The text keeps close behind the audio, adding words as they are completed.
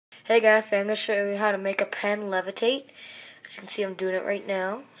Hey guys, so I'm going to show you how to make a pen levitate. As you can see, I'm doing it right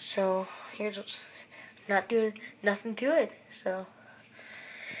now. So here's what's not doing nothing to it. So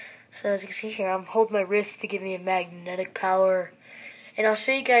as you can see here, I'm holding my wrist to give me a magnetic power. And I'll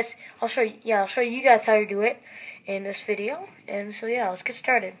show you guys how to do it in this video. And so yeah, let's get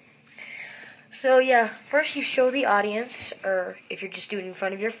started. So yeah, first you show the audience, or if you're just doing it in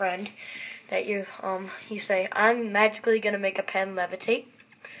front of your friend, that you say, I'm magically gonna make a pen levitate.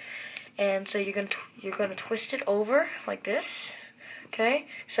 And so you're gonna twist it over like this. Okay?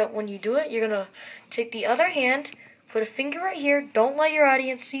 So when you do it, you're gonna take the other hand, put a finger right here, don't let your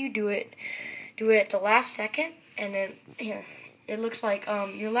audience see you do it. Do it at the last second, and then here. It looks like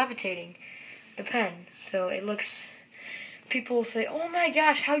you're levitating the pen. So it looks, people will say, oh my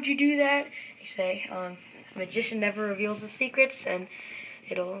gosh, how'd you do that? They say, a magician never reveals his secrets, and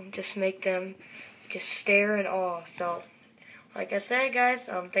it'll just make them just stare in awe. So like I said, guys,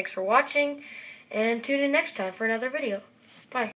 thanks for watching, and tune in next time for another video.